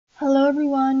Hello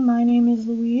everyone, my name is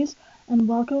Louise and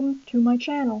welcome to my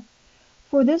channel.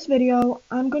 For this video,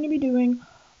 I'm going to be doing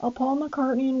a Paul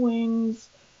McCartney and Wings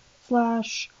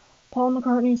slash Paul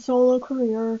McCartney solo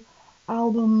career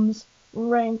albums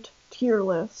ranked tier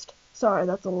list. Sorry,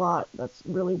 that's a lot. That's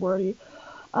really wordy.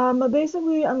 But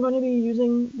basically, I'm going to be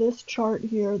using this chart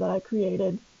here that I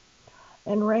created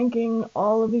and ranking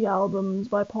all of the albums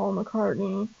by Paul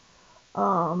McCartney,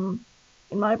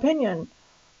 in my opinion.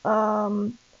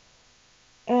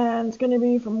 And it's going to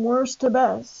be from worst to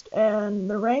best. And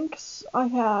the ranks I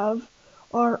have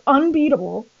are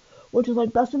unbeatable, which is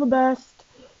like best of the best,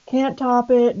 can't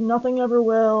top it, nothing ever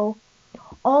will.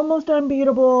 Almost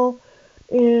unbeatable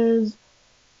is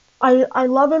I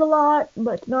love it a lot,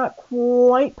 but it's not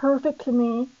quite perfect to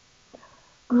me.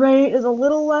 Great is a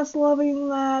little less loving than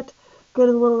that. Good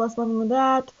is a little less loving than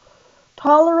that.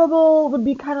 Tolerable would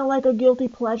be kind of like a guilty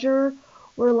pleasure,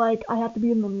 where like I have to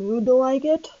be in the mood to like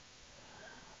it.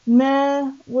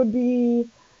 Meh would be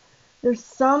there's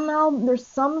some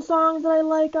songs that I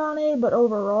like on it, but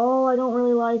overall I don't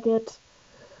really like it.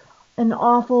 And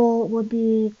awful would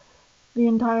be the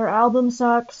entire album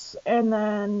sucks, and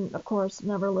then of course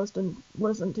never listen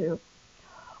to.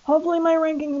 Hopefully my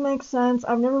rankings make sense.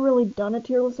 I've never really done a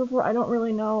tier list before. I don't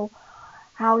really know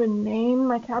how to name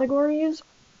my categories,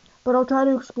 but I'll try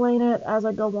to explain it as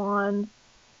I go on,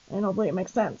 and hopefully it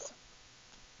makes sense.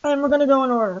 And we're gonna go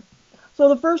in order. So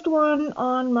the first one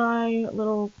on my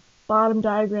little bottom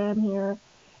diagram here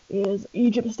is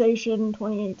Egypt Station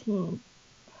 2018.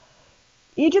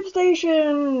 Egypt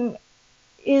Station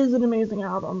is an amazing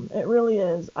album. It really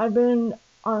is. I've been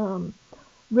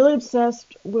really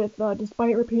obsessed with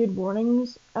Despite Repeated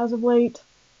Warnings as of late.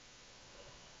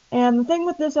 And the thing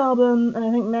with this album, and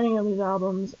I think many of these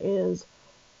albums, is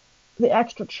the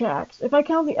extra tracks. If I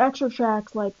count the extra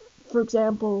tracks, like, for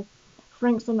example,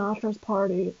 Frank Sinatra's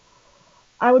Party,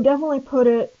 I would definitely put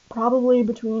it probably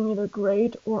between either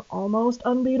great or almost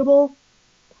unbeatable,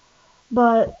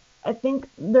 but I think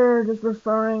they're just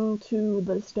referring to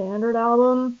the standard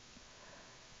album.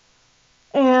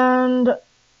 And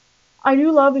I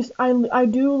do love these. I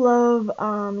do love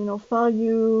Fuck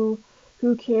You,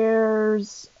 Who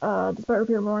Cares, Despite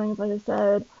Repeated Mornings, like I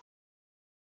said.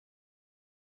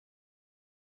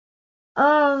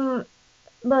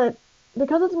 But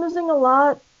because it's missing a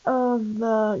lot of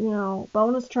the,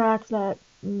 bonus tracks that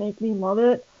make me love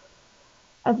it,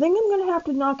 I think I'm gonna have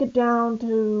to knock it down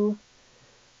to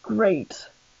great.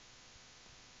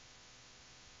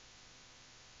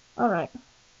 Alright.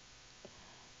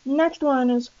 Next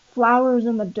one is Flowers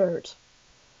in the Dirt.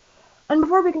 And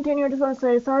before we continue, I just want to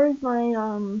say, sorry if my,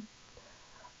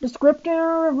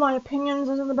 descriptor of my opinions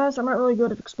isn't the best. I'm not really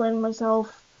good at explaining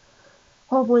myself.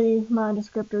 Hopefully my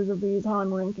descriptors of these, how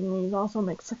I'm ranking these, also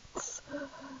make sense.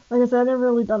 Like I said, I've never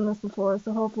really done this before,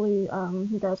 so hopefully,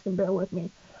 you guys can bear with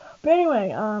me. But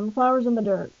anyway, Flowers in the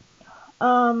Dirt.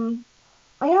 I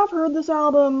have heard this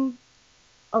album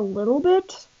a little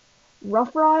bit.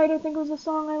 Rough Ride, I think was the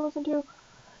song I listened to.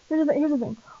 Here's the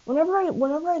thing. Whenever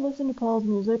I listen to Paul's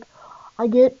music, I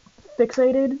get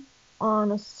fixated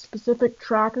on a specific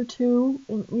track or two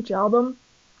in each album.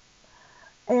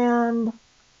 And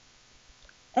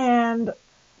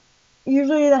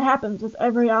usually that happens with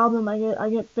every album. I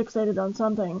get fixated on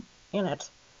something in it.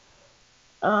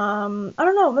 I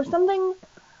don't know, there's something,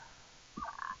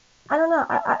 I don't know,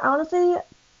 I honestly,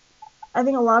 I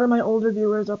think a lot of my older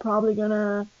viewers are probably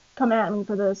gonna come at me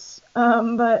for this,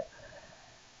 but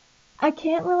I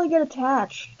can't really get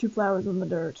attached to Flowers in the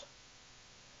Dirt.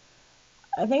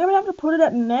 I think I'm gonna have to put it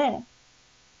at meh.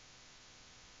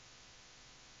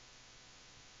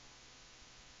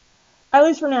 At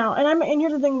least for now. And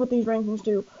here's the thing with these rankings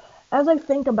too. As I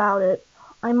think about it,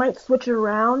 I might switch it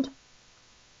around.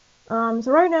 So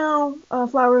right now,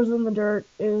 Flowers in the Dirt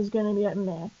is gonna be at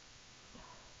meh.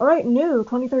 Alright, New,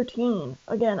 2013.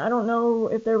 Again, I don't know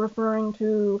if they're referring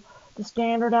to the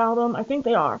standard album. I think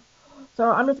they are. So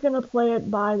I'm just gonna play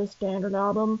it by the standard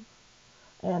album,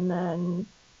 and then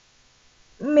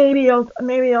maybe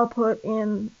I'll put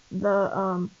in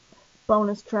the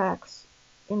bonus tracks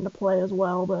into play as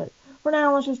well. But for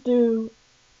now, let's just do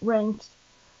ranked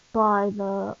by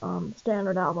the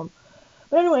standard album.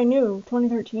 But anyway, New,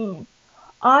 2013.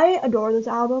 I adore this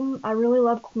album. I really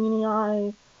love Queenie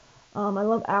Eye. I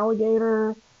love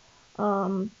Alligator.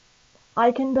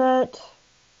 I Can Bet.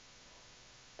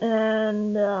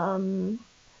 And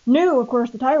New, of course,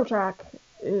 the title track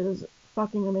is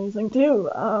fucking amazing too.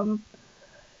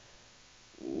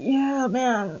 Yeah,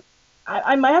 man.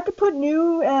 I might have to put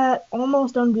New at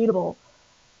almost unbeatable.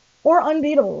 Or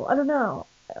unbeatable, I don't know.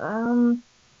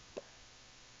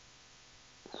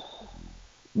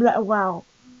 Wow.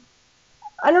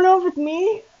 I don't know if it's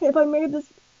me, if I made this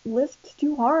list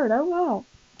too hard. I don't know.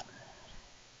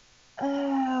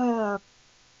 Uh,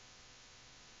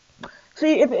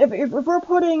 See, if we're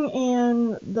putting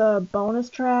in the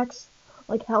bonus tracks,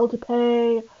 like Hell to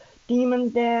Pay,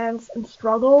 Demons Dance, and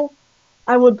Struggle,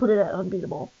 I would put it at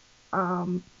Unbeatable.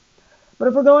 Um, but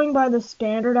if we're going by the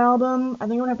standard album, I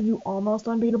think I'm gonna have to do Almost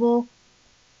Unbeatable,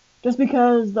 just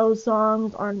because those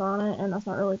songs aren't on it, and that's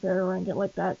not really fair to rank it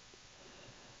like that.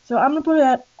 So I'm gonna put it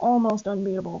at Almost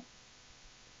Unbeatable.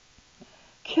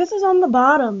 Kisses on the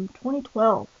Bottom,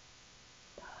 2012.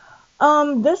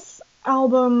 This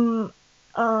album,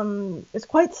 is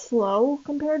quite slow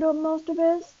compared to most of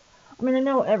his. I mean, I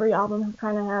know every album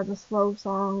kind of has a slow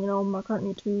song. You know,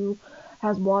 Mccartney 2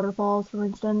 has Waterfalls, for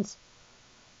instance.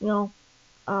 You know,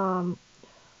 um,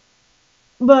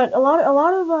 but a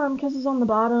lot of Kisses on the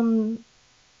Bottom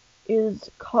is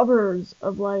covers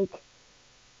of like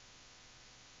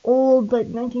old like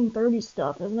 1930s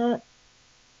stuff, isn't it?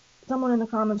 Someone in the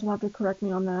comments will have to correct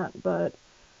me on that, but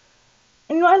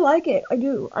and you know, I like it. I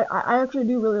do. I actually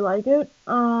do really like it.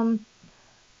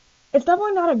 It's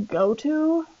definitely not a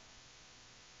go-to.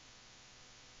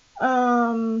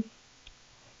 Um,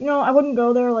 you know, I wouldn't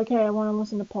go there like, hey, I want to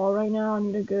listen to Paul right now. I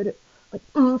need a good like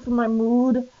for my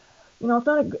mood. You know,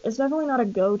 it's definitely not a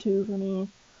go-to for me.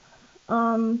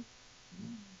 Um,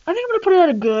 I think I'm gonna put it at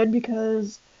a good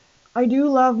because I do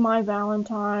love My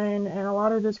Valentine and a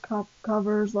lot of his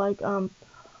covers like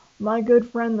My Good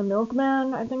Friend the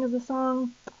Milkman, I think is the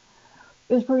song,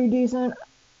 is pretty decent.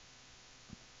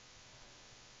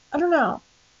 I don't know.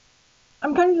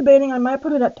 I'm kind of debating. I might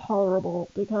put it at tolerable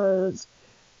because,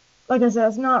 like I said,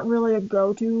 it's not really a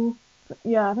go-to.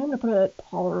 Yeah, I think I'm gonna put it at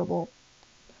tolerable.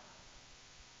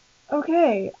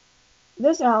 Okay,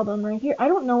 this album right here. I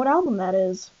don't know what album that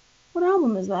is. What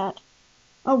album is that?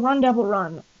 Oh, Run Devil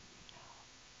Run.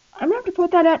 I'm gonna have to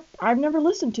put that at. I've never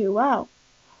listened to. Wow.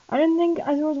 I didn't think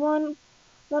there was one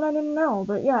that I didn't know,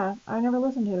 but yeah, I never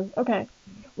listened to. Okay.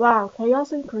 Wow,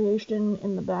 Chaos and Creation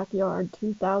in the Backyard,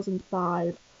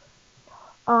 2005.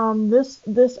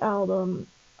 This album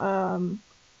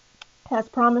has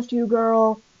Promised You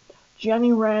Girl,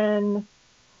 Jenny Wren,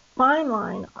 Fine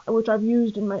Line, which I've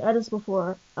used in my edits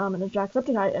before, in a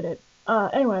Jacksepticeye edit.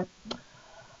 Anyway,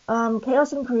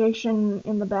 Chaos and Creation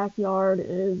in the Backyard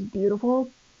is beautiful.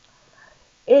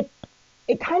 It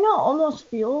it kind of almost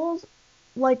feels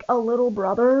like a little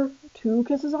brother to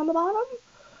Kisses on the Bottom,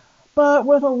 but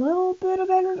with a little bit of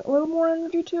energy, a little more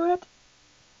energy to it.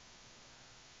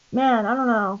 Man, I don't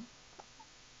know.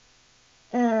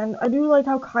 And I do like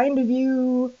how Kind of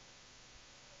You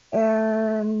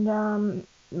and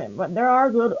but there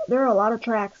are a lot of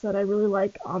tracks that I really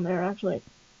like on there actually.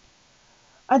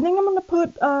 I think I'm gonna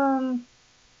put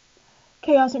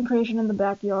Chaos and Creation in the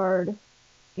Backyard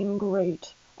in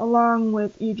great, along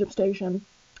with Egypt Station.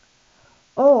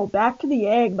 Oh, Back to the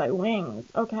Egg by Wings.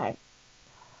 Okay.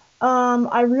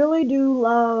 I really do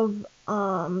love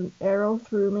Arrow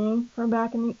Through Me from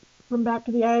Back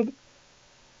to the Egg.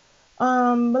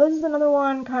 But this is another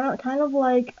one kind of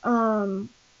like kind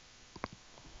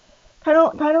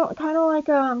of like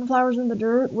Flowers in the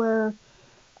Dirt, where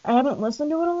I haven't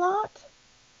listened to it a lot.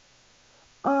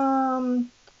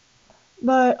 Um,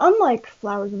 but unlike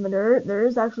Flowers in the Dirt, there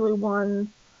is actually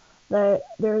one that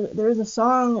there's a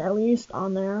song at least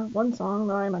on there, one song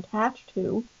that I'm attached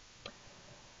to,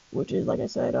 which is like I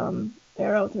said,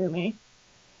 Arrow Through Me.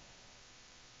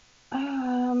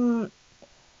 Um,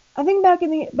 I think Back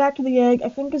to the Egg, I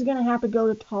think is gonna have to go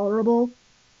to Tolerable,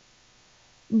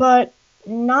 but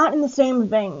not in the same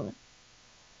vein.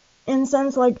 In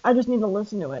sense, like I just need to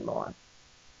listen to it more.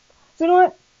 So you know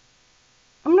what?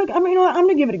 You know what? I'm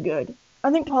gonna give it a good.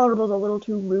 I think Tolerable is a little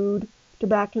too rude to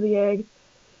Back to the Egg,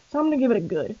 so I'm gonna give it a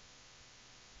good.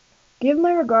 Give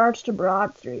My Regards to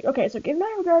Broad Street. Okay, so Give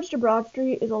My Regards to Broad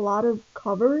Street is a lot of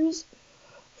covers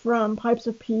from Pipes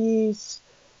of Peace,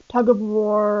 Tug of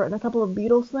War, and a couple of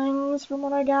Beatles things, from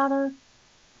what I gather.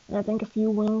 And I think a few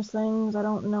Wings things. I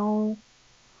don't know,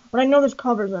 but I know there's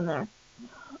covers in there.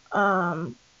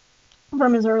 Um,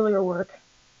 from his earlier work.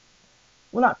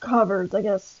 Well, not covers, I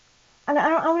guess. And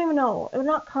I don't even know. It's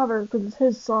not covers because it's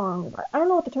his songs. I don't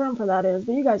know what the term for that is,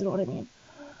 but you guys know what I mean.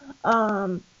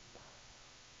 Um,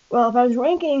 well, if I was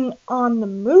ranking on the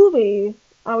movie,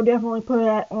 I would definitely put it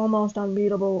at almost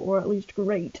unbeatable or at least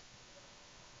great.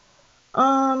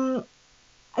 Um,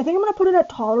 I think I'm gonna put it at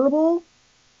tolerable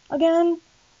again,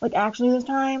 like actually this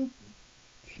time,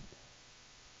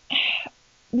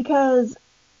 because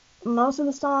most of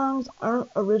the songs aren't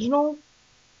original.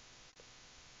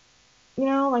 You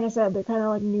know, like I said, they're kind of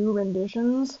like new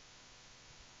renditions.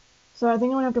 So I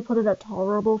think I'm gonna have to put it at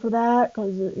tolerable for that,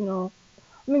 because, I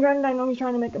mean, granted, I know he's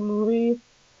trying to make a movie,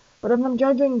 but if I'm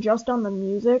judging just on the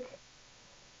music,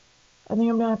 I think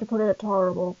I'm gonna have to put it at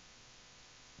tolerable.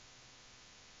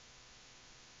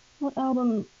 What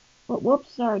album?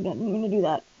 Whoops, sorry, didn't mean to do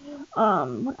that.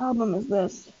 What album is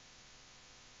this?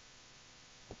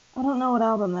 I don't know what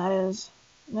album that is.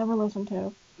 Never listened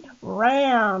to.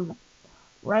 Ram!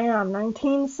 Ram,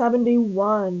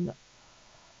 1971.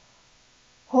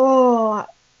 Oh,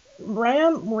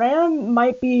 Ram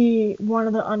might be one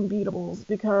of the unbeatables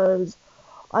because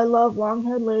I love Long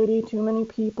Haired Lady, Too Many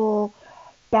People,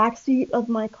 Backseat of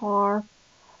My Car,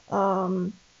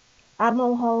 um,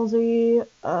 Admiral Halsey,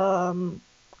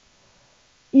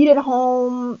 Eat at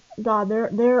Home. God,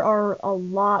 there are a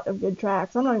lot of good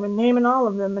tracks. I'm not even naming all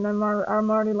of them, and I'm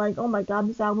already like, oh my God,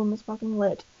 this album is fucking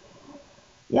lit.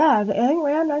 Yeah, I think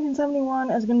Ram 1971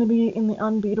 is going to be in the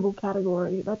unbeatable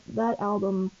category. That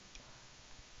album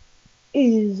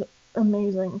is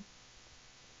amazing.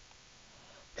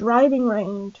 Driving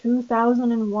Rain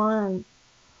 2001.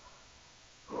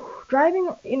 Driving,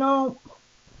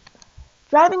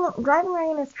 driving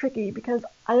Rain is tricky because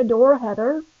I adore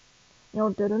Heather. I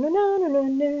love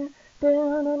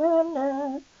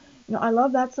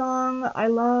that song. I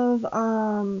love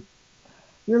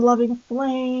Your Loving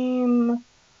Flame.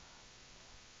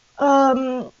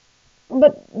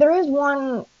 But there is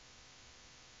one.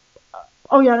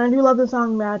 Oh yeah, and I do love the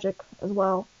song Magic as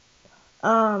well.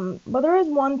 But there is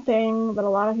one thing that a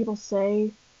lot of people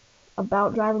say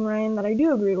about Driving Rain that I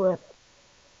do agree with.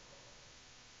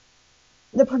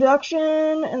 The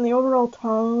production and the overall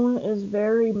tone is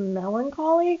very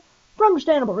melancholy for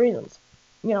understandable reasons.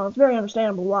 It's very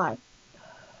understandable why.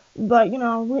 But,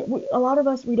 a lot of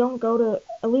us, we don't go to,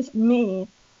 at least me,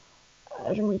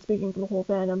 I shouldn't be speaking for the whole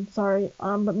fandom, sorry,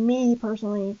 but me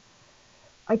personally,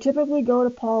 I typically go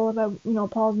to Paul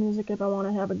if Paul's music if I want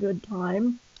to have a good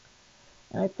time.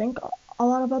 And I think a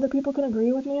lot of other people can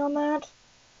agree with me on that.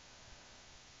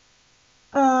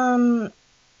 Um,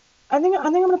 I think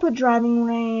I'm gonna put Driving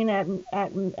Rain at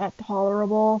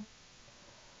tolerable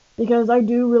because I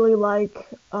do really like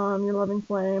Your Loving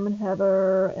Flame and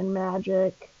Heather and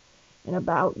Magic and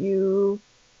About You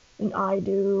and I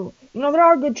Do. There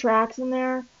are good tracks in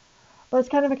there, but it's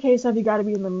kind of a case of you got to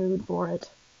be in the mood for it.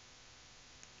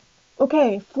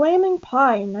 Okay, Flaming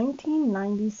Pie,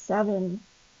 1997.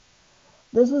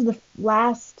 This was the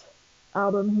last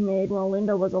album he made while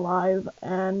Linda was alive,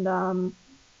 and kind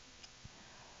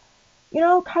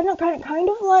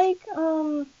of like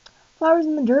Flowers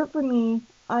in the Dirt for me.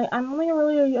 I'm only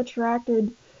really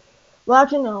attracted. Well,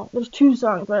 actually, no. There's two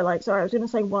songs that I like. Sorry, I was gonna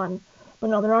say one, but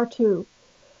no, there are two.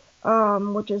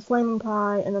 Which is Flaming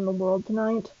Pie and then The World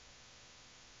Tonight.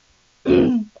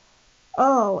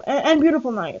 Oh, and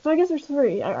Beautiful Night. So I guess there's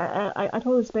three. I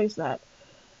totally spaced that.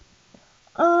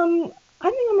 I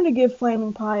think I'm gonna give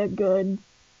Flaming Pie a good,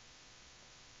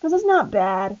 because it's not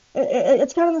bad.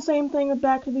 It's kind of the same thing with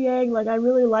Back to the Egg. Like, I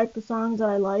really like the songs that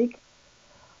I like,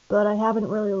 but I haven't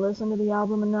really listened to the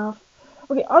album enough.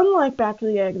 Okay, unlike Back to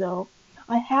the Egg, though,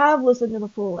 I have listened to the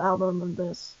full album of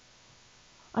this.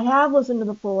 I have listened to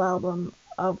the full album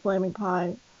of Flaming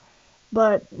Pie,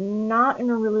 but not in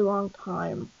a really long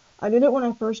time. I did it when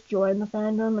I first joined the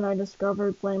fandom, and I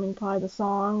discovered Flaming Pie, the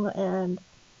song, and,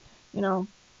 you know,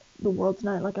 The World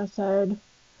Tonight, like I said.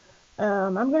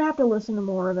 I'm gonna have to listen to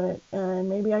more of it, and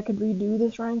maybe I could redo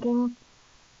this ranking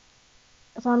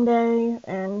someday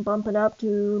and bump it up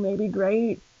to maybe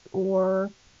great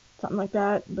or something like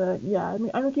that. But yeah, I'm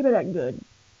gonna keep it at good.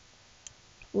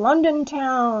 London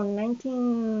Town,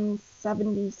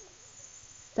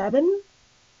 1977.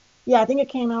 Yeah, I think it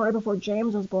came out right before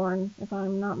James was born, if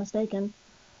I'm not mistaken.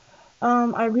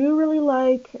 I do really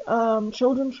like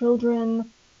Children,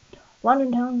 Children,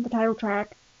 London Town, the title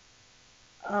track.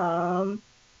 Um,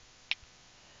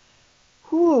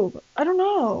 I don't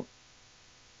know.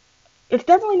 It's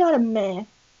definitely not a meh.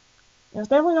 It's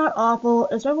definitely not awful.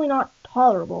 It's definitely not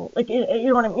tolerable. Like, you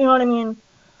know what I mean?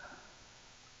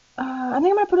 I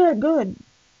think I might put it at good.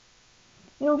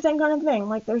 Same kind of thing.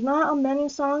 Like, there's not many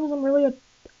songs I'm really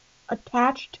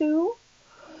attached to,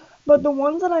 but the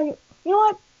ones that you know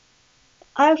what?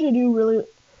 I actually do really.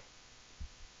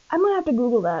 I'm gonna have to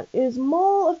Google that. Is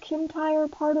Mall of Kintyre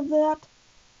part of that?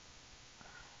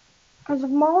 Because if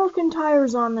Mall of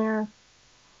Kintyre's on there,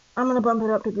 I'm gonna bump it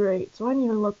up to great. So I need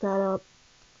to look that up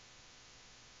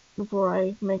before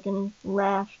I make any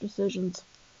rash decisions.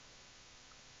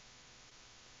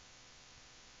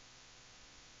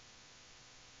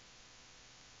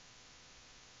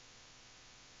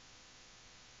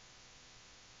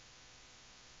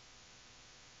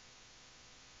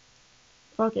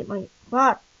 fuck it,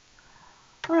 fuck.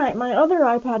 Alright, my other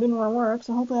iPad didn't want to work,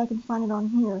 so hopefully I can find it on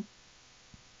here.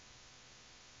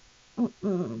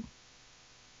 Mm-mm.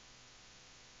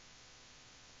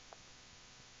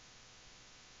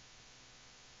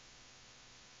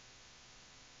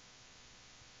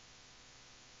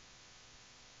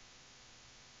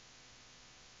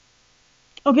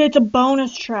 Okay, it's a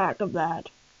bonus track of that.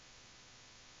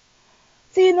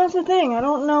 See, and that's the thing. I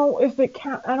don't know if it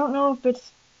count. I don't know if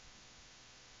it's.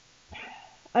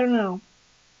 I don't know.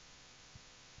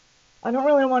 I don't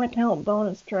really want to count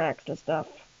bonus tracks to stuff.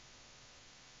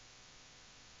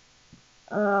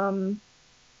 Um.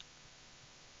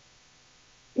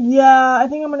 Yeah, I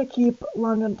think I'm gonna keep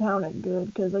London Town at good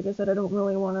because, like I said, I don't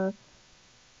really want to.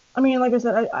 I mean, like I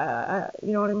said,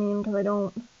 you know what I mean? Because I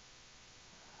don't.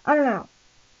 I don't know.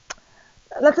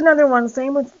 That's another one.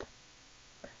 Same with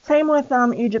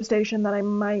Egypt Station that I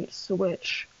might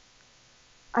switch.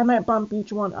 I might bump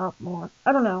each one up more.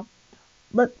 I don't know,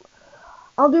 but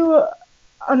I'll do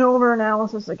an over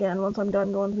analysis again once I'm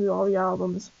done going through all the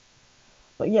albums.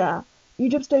 But yeah,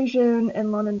 Egypt Station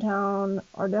and London Town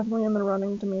are definitely in the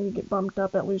running to maybe get bumped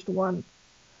up at least one.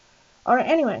 Alright,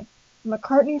 anyway,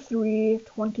 Mccartney 3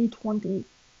 2020.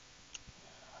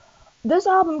 This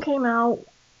album came out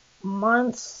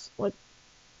months, like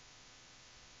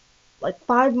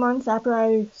 5 months after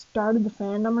I started the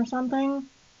fandom or something.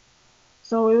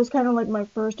 So it was kind of like my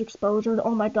first exposure to,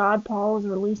 oh my god, Paul is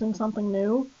releasing something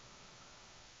new.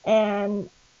 And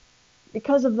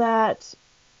because of that,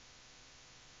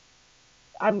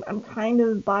 I'm kind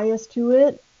of biased to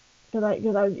it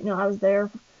because I was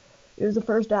there. It was the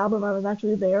first album I was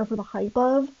actually there for the hype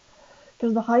of,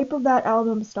 because the hype of that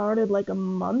album started like a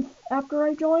month after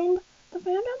I joined the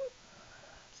fandom.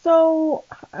 So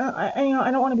I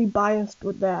don't want to be biased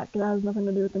with that because that has nothing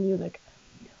to do with the music.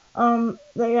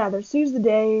 There's Seize the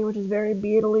Day, which is very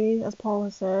Beatley, as Paul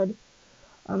has said.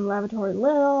 Lavatory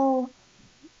Lil,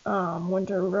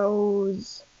 Winter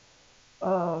Rose.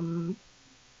 Um,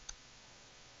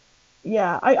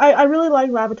 I really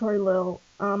like Lavatory Lil.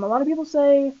 A lot of people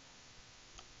say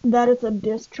that it's a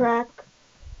diss track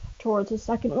towards his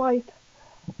second wife,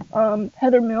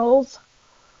 Heather Mills,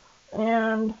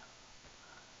 and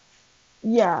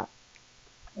yeah,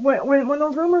 when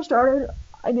those rumors started,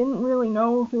 I didn't really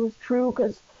know if it was true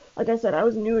because, like I said, I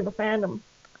was new to the fandom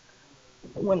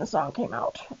when the song came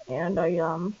out, and I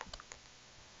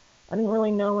didn't really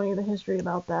know any of the history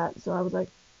about that, so I was like,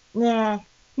 nah,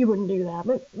 he wouldn't do that,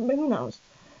 but who knows?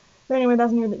 But anyway,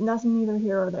 that's neither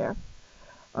here or there.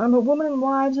 But Woman and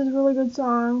Wives is a really good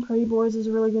song. Pretty Boys is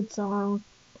a really good song.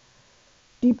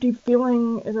 Deep Deep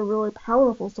Feeling is a really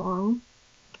powerful song.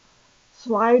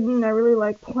 Slidin', I really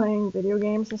like playing video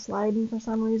games to Slidin' for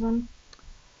some reason.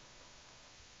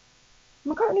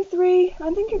 McCartney 3,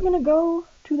 I think you're gonna go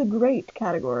to the great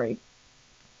category.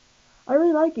 I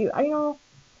really like you.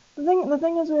 The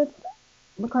thing is with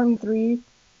McCartney 3,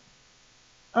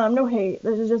 no hate.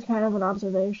 This is just kind of an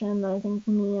observation that I think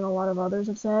me and a lot of others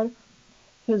have said.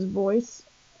 His voice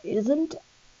isn't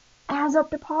as up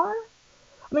to par.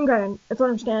 I mean, granted, it's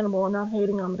understandable. I'm not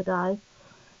hating on the guy,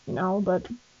 but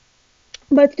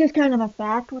it's just kind of a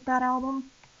fact with that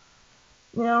album,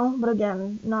 But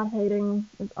again, not hating.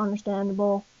 It's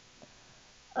understandable.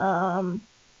 Um,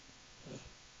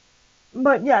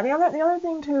 but yeah, the other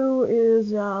thing too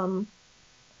is Long-tailed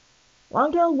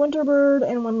Winterbird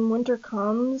and When Winter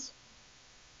Comes.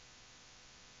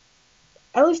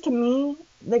 At least to me,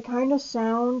 they kind of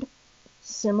sound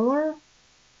similar.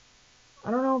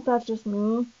 I don't know if that's just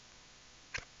me,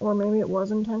 or maybe it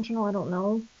was intentional. I don't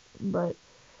know, but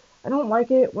I don't like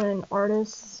it when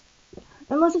artists,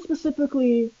 unless it's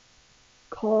specifically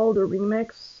called a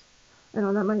remix. I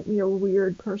know that might be a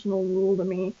weird personal rule to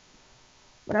me,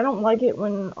 but I don't like it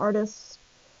when artists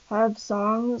have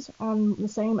songs on the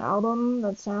same album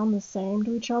that sound the same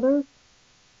to each other.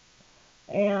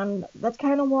 And that's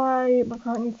kind of why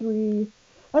McCartney 3,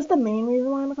 that's the main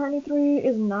reason why McCartney 3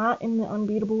 is not in the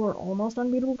unbeatable or almost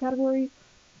unbeatable category.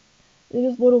 It's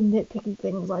just little nitpicky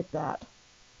things like that.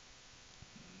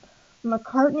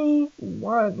 McCartney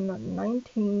won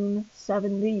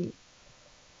 1970.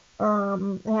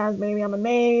 It has Maybe I'm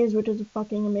Amazed, which is a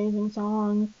fucking amazing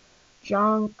song.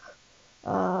 Junk.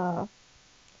 Uh,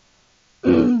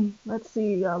 let's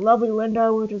see, Lovely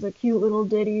Linda, which is a cute little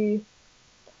ditty.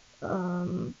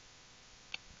 Um,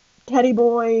 Teddy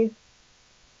Boy.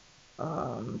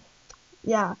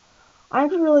 Yeah, I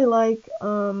actually really like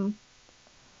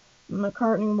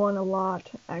McCartney 1 a lot,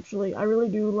 actually. I really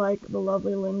do like the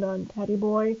Lovely Linda and Teddy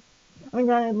Boy. I mean,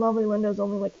 granted, Lovely Linda is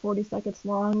only like 40 seconds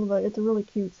long, but it's a really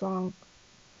cute song.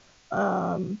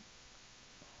 Um,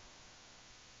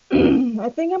 I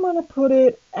think I'm gonna put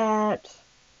it at,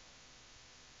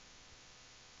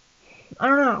 I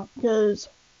don't know, because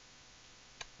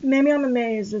Maybe I'm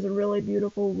Amazed is a really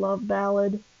beautiful love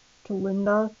ballad to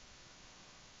Linda,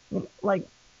 like,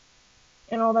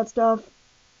 and all that stuff,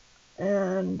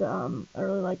 and I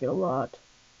really like it a lot.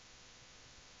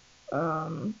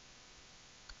 Um,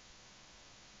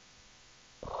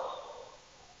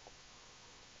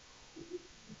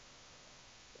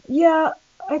 yeah,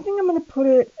 I think I'm gonna put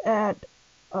it at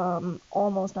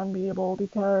almost unbeatable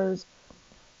because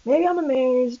Maybe I'm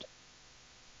Amazed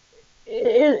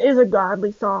is a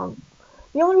godly song.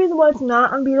 The only reason why it's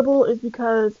not unbeatable is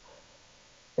because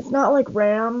it's not like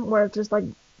Ram, where it's just like,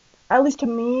 at least to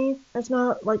me, it's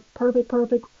not like perfect,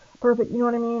 perfect, perfect, you know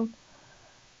what I mean?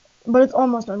 But it's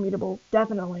almost unbeatable,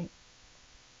 definitely.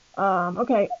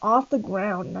 Okay, Off the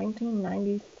Ground,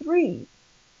 1993.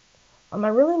 I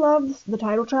really love the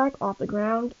title track, Off the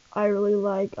Ground. I really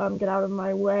like Get Out of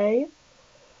My Way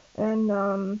and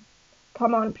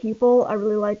Come On People. I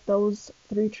really like those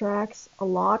three tracks a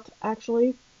lot,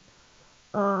 actually.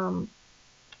 Um,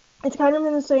 it's kind of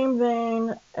in the same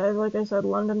vein as, like I said,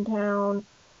 London Town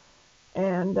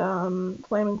and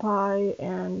Flaming Pie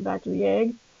and Back to the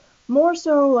Egg. More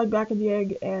so like Back to the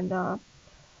Egg and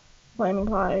Flaming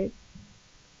Pie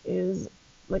is,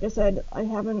 like I said, I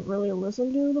haven't really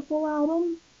listened to the full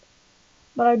album,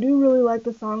 but I do really like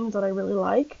the songs that I really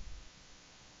like.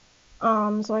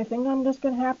 So I think I'm just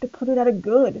gonna have to put it at a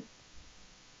good.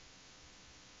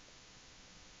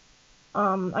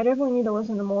 I definitely need to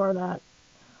listen to more of that.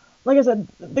 Like I said,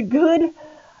 the good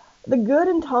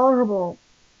and tolerable,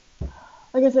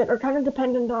 like I said, are kind of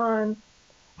dependent on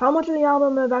how much of the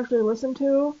album I've actually listened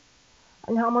to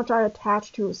and how much I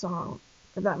attach to a song,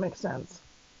 if that makes sense.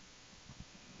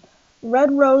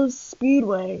 Red Rose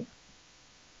Speedway,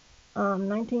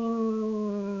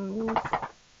 19.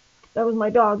 That was my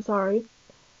dog. Sorry.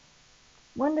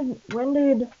 When did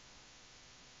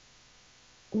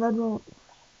Red Rose?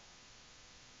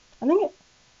 I think it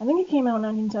I think it came out in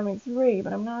 1973,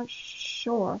 but I'm not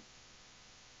sure.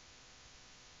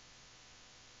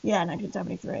 Yeah,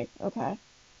 1973. Okay.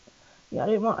 Yeah, I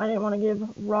didn't want to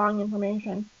give wrong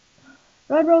information.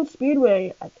 Red Road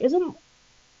Speedway isn't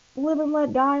Live and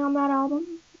Let Die on that album?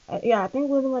 Yeah, I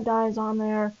think Live and Let Die is on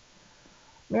there.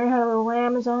 Mary Had a Little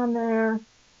Lamb is on there,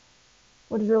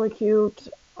 which is really cute.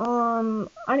 I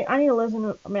need to listen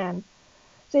to, man.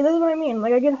 See, this is what I mean.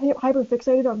 Like, I get hyper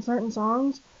fixated on certain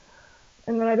songs,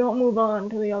 and then I don't move on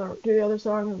to the other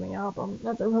songs in the album.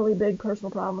 That's a really big personal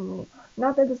problem with me.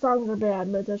 Not that the songs are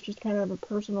bad, but that's just kind of a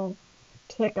personal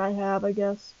tick I have, I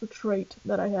guess, a trait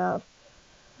that I have.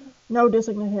 No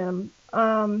dissing to him.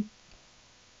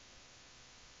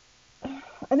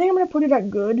 I think I'm gonna put it at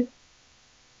good.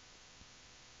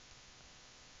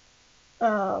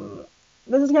 Um,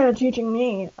 this is kind of teaching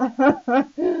me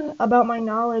about my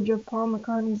knowledge of Paul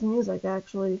McCartney's music,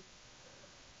 actually.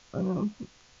 Um,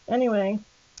 anyway,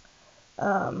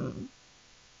 um,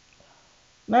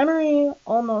 Memory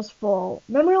Almost Full.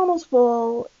 Memory Almost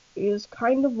Full is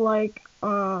kind of like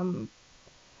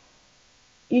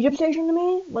Egypt Station to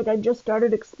me. Like, I just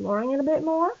started exploring it a bit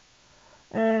more.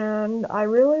 And I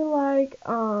really like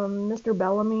Mr.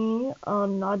 Bellamy,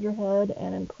 Nod Your Head,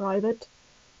 and In Private.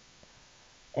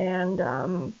 And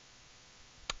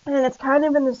it's kind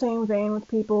of in the same vein with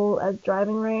people as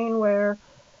Driving Rain, where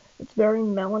it's very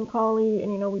melancholy,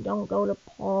 and we don't go to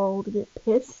Paul to get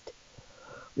pissed.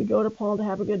 We go to Paul to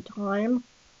have a good time.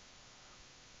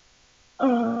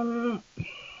 Um,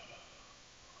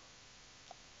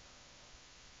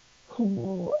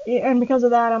 and because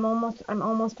of that, I'm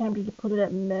almost tempted to put it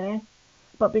at meh.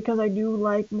 But because I do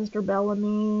like Mr.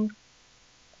 Bellamy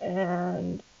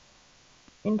and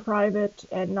In Private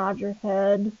and Nod Your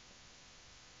Head.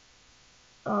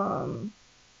 Um,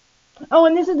 oh,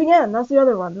 and This Is the End. That's the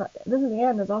other one. This Is the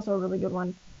End is also a really good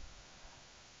one.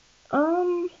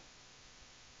 Um,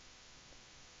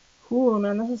 Ooh,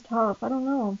 man, this is tough. I don't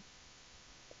know.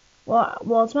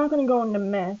 Well, it's not gonna go into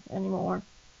meh anymore.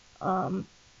 Um,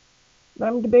 but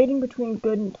I'm debating between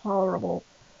good and tolerable.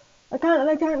 That's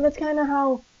kind of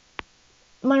how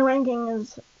my ranking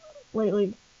is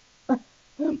lately.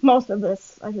 Most of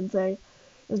this, I should say,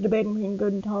 is debating between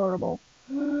good and tolerable.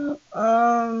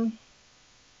 Um,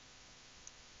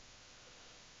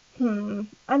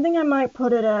 I think I might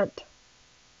put it at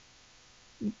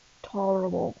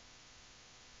tolerable.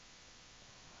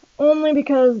 Only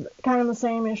because kind of the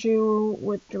same issue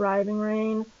with Driving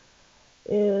Rain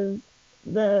is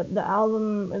the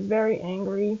album is very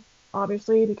angry,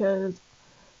 obviously, because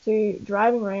see,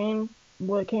 Driving Rain,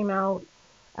 what came out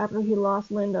after he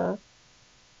lost Linda,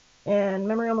 and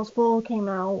Memory Almost Full came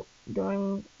out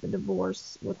during the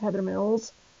divorce with Heather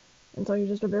Mills, and so he's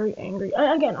just a very angry.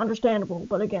 Again, understandable,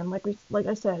 but again, like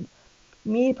I said,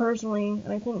 me personally,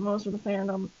 and I think most of the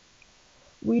fandom,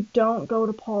 we don't go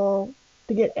to Paul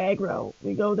to get aggro.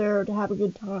 We go there to have a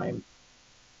good time.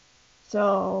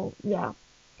 So yeah.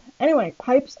 Anyway,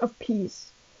 Pipes of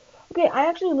Peace. Okay, I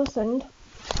actually listened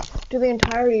to the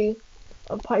entirety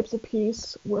of Pipes of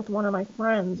Peace with one of my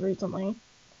friends recently,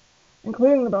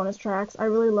 including the bonus tracks. I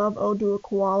really love Ode to a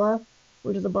Koala,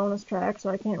 which is a bonus track, so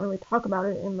I can't really talk about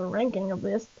it in the ranking of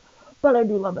this, but I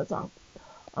do love that song.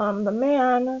 The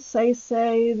Man, Say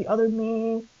Say, The Other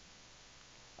Me,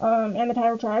 and the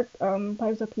title track,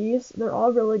 Pipes of Peace, they're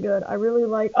all really good. I really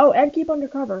like, oh, and Keep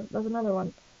Undercover, that's another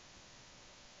one.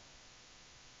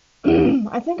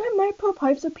 I think I might put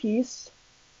Pipes of Peace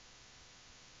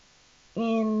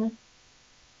in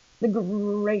the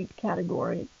great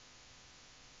category.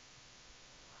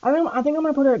 I think I'm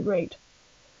gonna put it at great.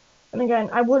 And again,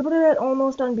 I would put it at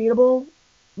almost unbeatable,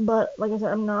 but like I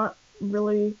said, I'm not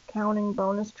really counting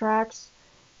bonus tracks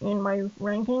in my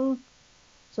ranking,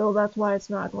 so that's why it's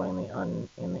not going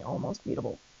in the almost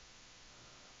beatable.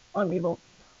 Unbeatable.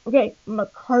 Okay,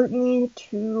 McCartney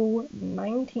to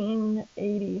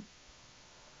 1980.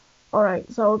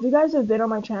 Alright, so if you guys have been on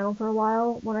my channel for a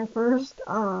while, when I first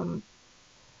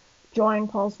joined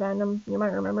Paul's fandom, you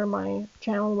might remember my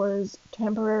channel was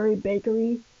Temporary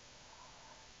Bakery.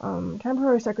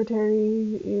 Temporary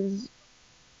Secretary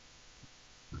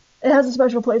it has a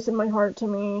special place in my heart to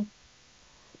me.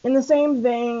 In the same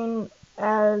vein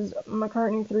as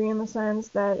McCartney 3 in the sense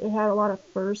that it had a lot of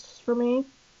firsts for me.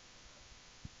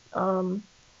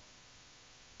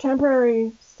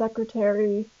 Temporary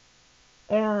Secretary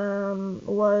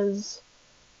was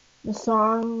the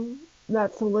song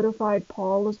that solidified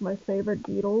Paul as my favorite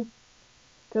Beatle,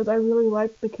 because I really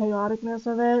liked the chaoticness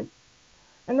of it.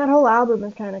 And that whole album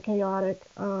is kind of chaotic.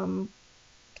 Front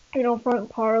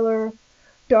Parlor,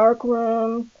 Dark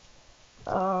Room,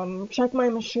 Check My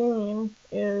Machine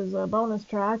is a bonus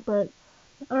track, but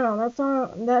I don't know,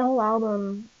 that whole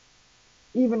album,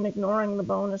 even ignoring the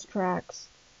bonus tracks,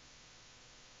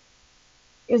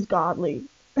 is godly.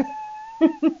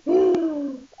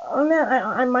 Oh man,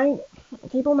 I might,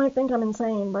 people might think I'm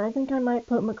insane, but I think I might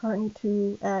put McCartney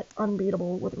 2 at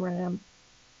unbeatable with Ram.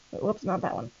 Whoops, not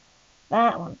that one.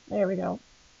 That one. There we go.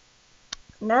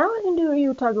 Now I can do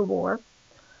you Tug of War.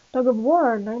 Tug of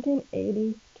War,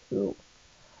 1982.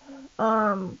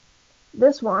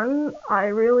 This one, I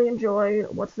really enjoyed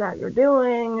What's That You're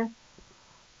Doing,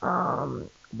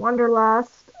 Wonderlust,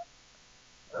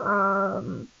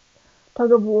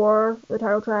 Tug of War, the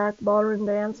title track, Ballroom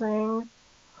Dancing.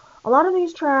 A lot of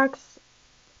these tracks,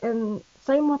 and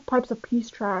same with Pipes of Peace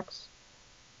tracks,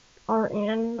 are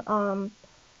in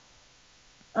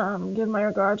Give My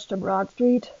Regards to Broad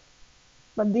Street.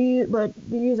 But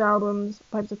these albums,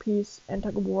 Pipes of Peace and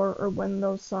Tug of War, are when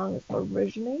those songs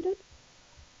originated.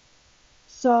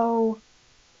 So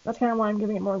that's kind of why I'm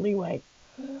giving it more leeway.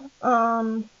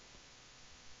 I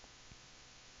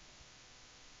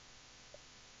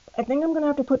think I'm gonna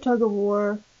have to put Tug of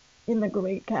War in the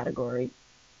great category,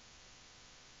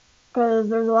 because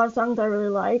there's a lot of songs I really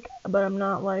like, but I'm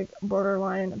not like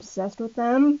borderline obsessed with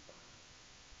them.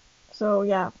 So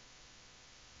yeah.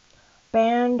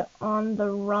 Band on the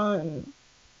Run.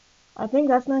 I think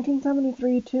that's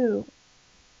 1973 too.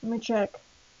 Let me check.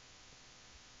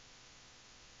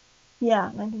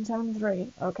 Yeah,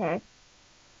 1973. Okay.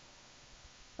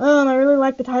 I really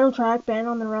like the title track, Band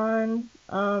on the Run.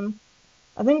 I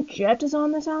think Jet is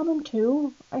on this album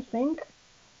too, I think.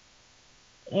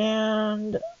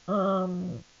 And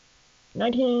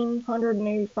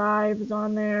 1985 is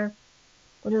on there,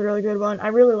 which is a really good one. I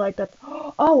really like that.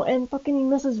 Oh, and fucking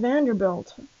Mrs.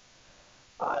 Vanderbilt.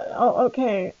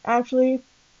 Okay. Actually,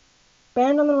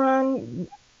 Band on the Run,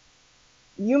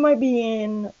 you might be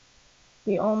in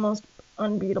the almost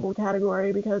unbeatable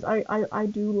category, because I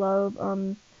do love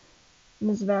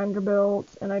Miss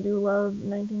Vanderbilt, and I do love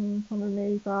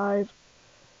 1985.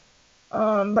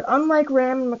 But unlike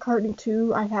Ram and McCartney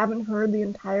 2, I haven't heard the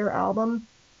entire album.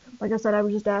 Like I said, I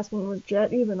was just asking, was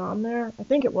Jet even on there? I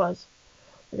think it was.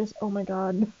 I guess, oh my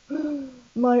god. The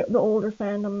older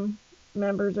fandom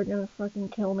members are gonna fucking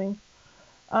kill me.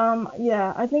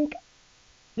 Yeah, I think,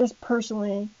 just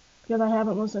personally, because I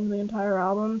haven't listened to the entire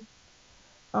album,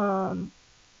 Band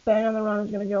on the Run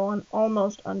is gonna go on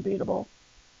almost unbeatable.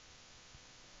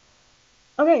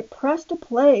 Okay, Press to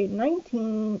Play,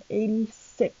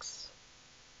 1986.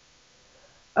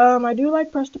 I do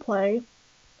like Press to Play.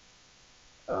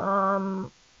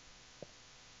 Or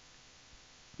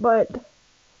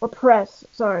Press,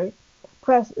 sorry.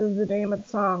 Press is the name of the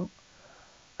song.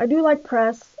 I do like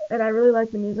Press, and I really like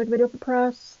the music video for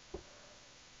Press.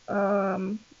 But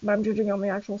I'm judging on the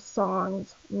actual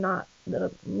songs, not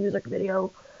the music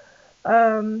video.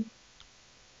 Um,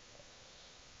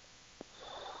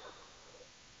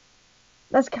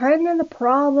 that's kind of the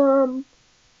problem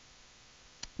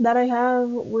that I have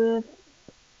with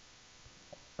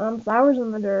Flowers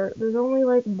in the Dirt. There's only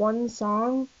like one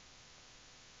song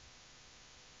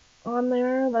on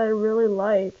there that I really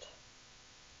liked.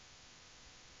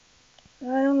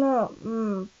 I don't know.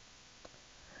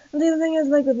 And the other thing is,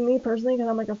 like, with me personally, because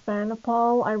I'm like a fan of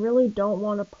Paul, I really don't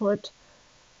want to put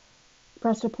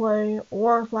Press to Play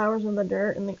or Flowers in the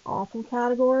Dirt in the awful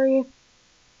category.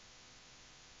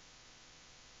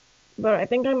 But I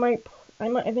think I might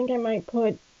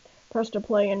put Press to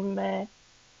Play in meh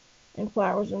and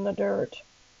Flowers in the Dirt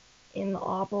in the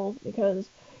awful, because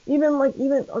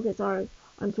okay, sorry,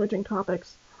 I'm switching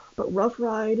topics, but Rough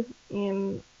Ride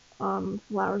in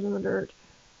Flowers in the Dirt,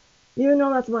 even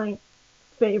though that's my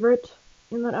favorite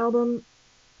in that album,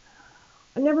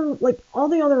 I never like all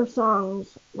the other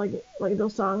songs, like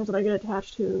those songs that I get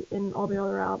attached to in all the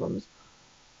other albums.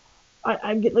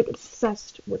 I get like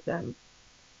obsessed with them,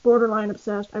 borderline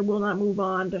obsessed. I will not move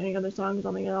on to any other songs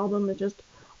on the album. It's just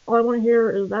all I want to hear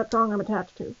is that song I'm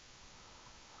attached to.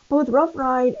 But with Rough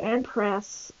Ride and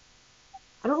Press,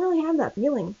 I don't really have that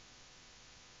feeling.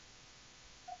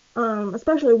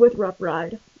 Especially with Rough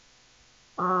Ride.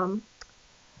 Um,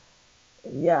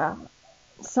 yeah.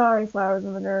 Sorry, Flowers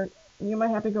in the Dirt. You might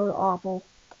have to go to awful.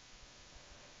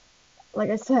 Like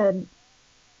I said,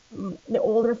 the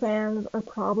older fans are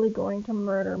probably going to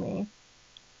murder me.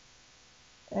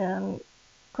 And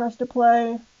Press to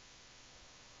Play.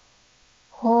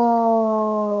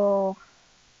 Oh,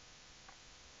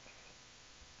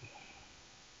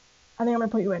 I think I'm gonna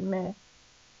put you in meh.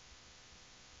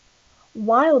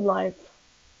 Wildlife.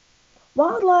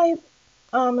 Wildlife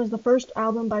is the first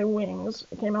album by Wings.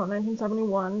 It came out in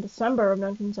 1971, December of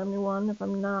 1971, if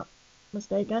I'm not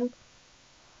mistaken.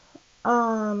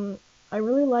 I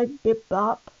really like Bip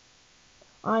Bop.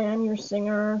 I Am Your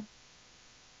Singer.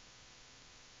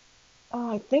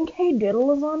 I think Hey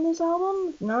Diddle is on this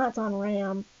album. If not, it's on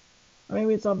Ram. Or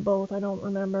maybe it's on both, I don't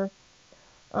remember.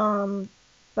 Um,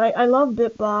 but I love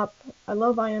Bip Bop. I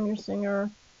love I Am Your Singer.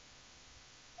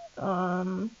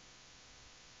 Um,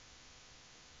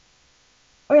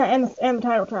 oh yeah, and the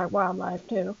title track, Wildlife,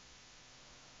 too.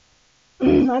 I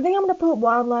think I'm gonna put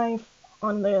Wildlife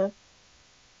on the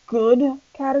good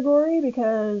category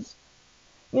because,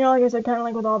 like I said, kind of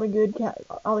like with all the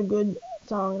good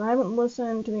songs. I haven't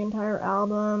listened to the entire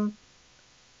album,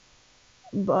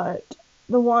 but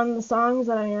the songs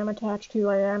that I am attached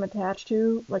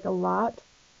to like a lot.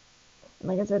 And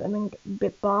like I said, I think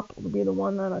Bip Bop would be the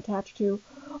one that I'm attached to.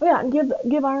 Oh yeah, and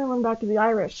give Ireland back to the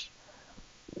Irish.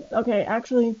 Okay,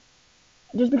 actually,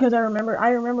 just because I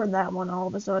remembered that one all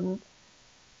of a sudden.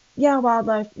 Yeah,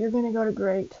 Wildlife, you're gonna go to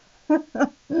great.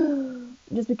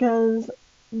 Just because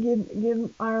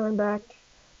give Ireland back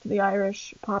to the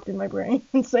Irish popped in my brain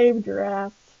and saved your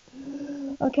ass.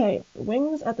 Okay,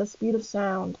 Wings at the Speed of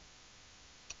Sound.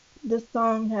 This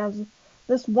song has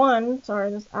this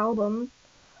album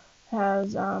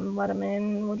has Let 'Em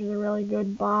In, which is a really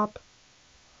good bop.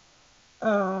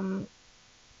 Um,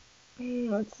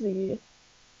 let's see.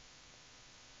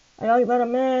 I like Let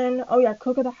 'Em In. Oh yeah,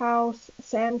 Cook of the House,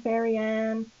 San Fairy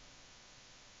Ann.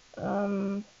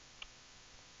 Um,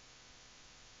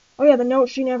 oh yeah, The Note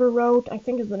She Never Wrote, I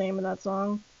think is the name of that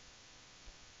song.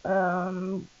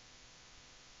 Um,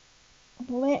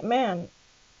 man,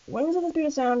 Wings at the Speed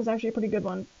of Sound is actually a pretty good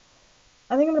one.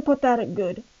 I think I'm gonna put that at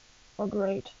good or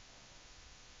great.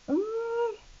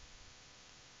 Mm,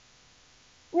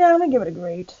 yeah, I'm gonna give it a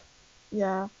great.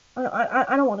 Yeah,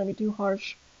 I don't want to be too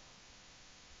harsh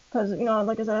because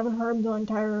like I said, I haven't heard the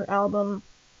entire album.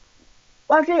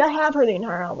 Well, actually, I have heard the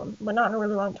entire album, but not in a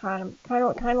really long time. Kind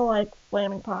of like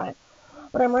Flaming Pie,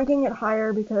 but I'm ranking it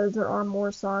higher because there are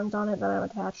more songs on it that I'm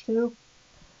attached to.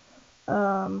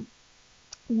 Um,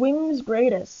 Wings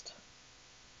Greatest.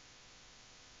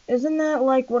 Isn't that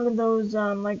like one of those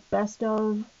like best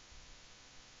of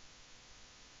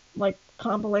like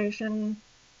compilation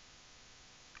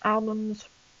albums?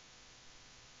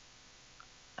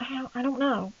 I don't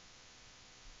know.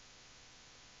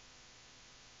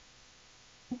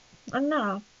 I don't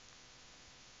know.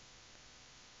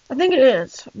 I think it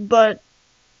is, but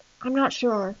I'm not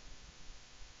sure.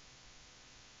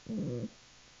 Mm,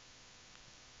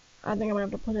 I think I'm gonna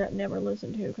have to put it at never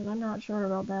listen to because I'm not sure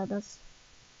about that. That's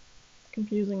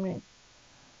confusing me.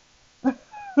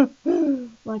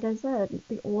 Like I said,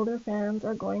 the older fans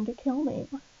are going to kill me.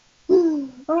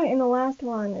 Alright, and the last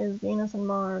one is Venus and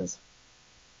Mars.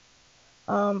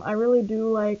 I really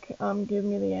do like Give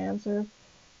Me the Answer.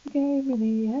 Gave me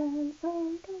the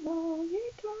answer to love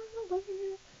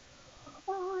eternally.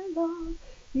 I love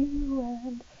you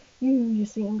and you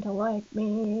seem to like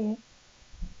me.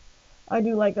 I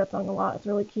do like that song a lot. It's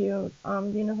really cute.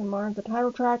 Venus and Mars, the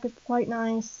title track is quite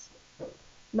nice.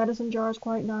 Medicine Jar is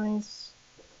quite nice.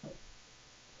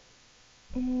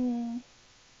 Mm,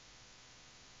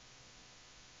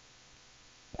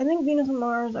 I think Venus and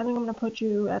Mars, I think I'm going to put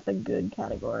you at the good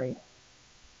category.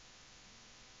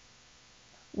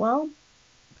 Well,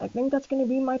 I think that's going to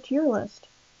be my tier list.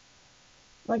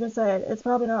 Like I said, it's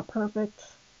probably not perfect.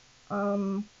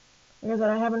 Um, like I said,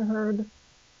 I haven't heard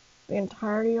the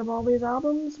entirety of all these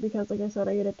albums because, like I said,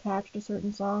 I get attached to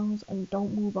certain songs and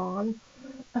don't move on,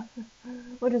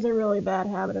 which is a really bad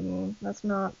habit of me. That's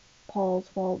not Paul's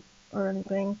fault or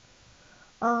anything.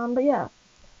 But yeah,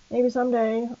 maybe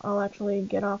someday I'll actually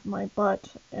get off my butt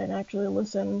and actually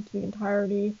listen to the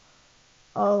entirety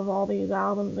of all these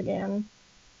albums again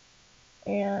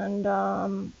and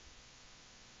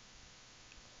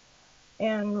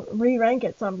and re-rank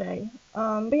it someday.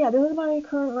 But yeah, this is my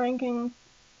current ranking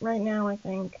right now. I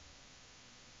think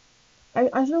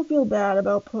I still feel bad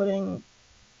about putting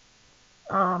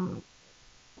um,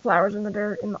 Flowers in the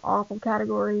Dirt in the awful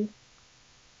category.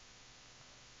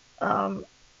 Um,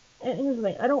 and here's the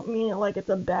thing, I don't mean it like it's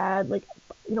a bad, like,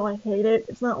 I hate it.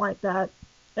 It's not like that.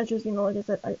 It's just, like I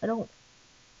said, I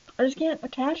just can't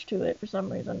attach to it for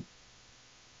some reason.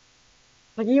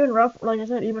 Like I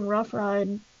said, even Rough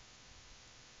Ride,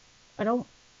 I don't,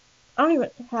 I don't even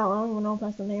know if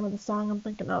that's the name of the song I'm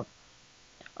thinking of.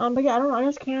 But yeah, I don't know, I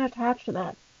just can't attach to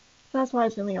that. So that's why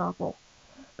it's in the awful.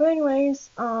 But anyways,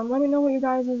 let me know what you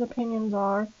guys' opinions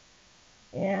are.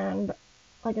 And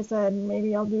like I said,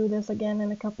 maybe I'll do this again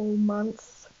in a couple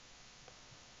months.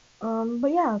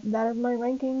 But yeah, that is my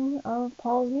ranking of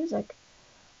Paul's music.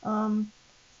 Um,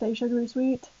 Stay sugary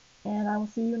sweet, and I will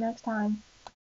see you next time.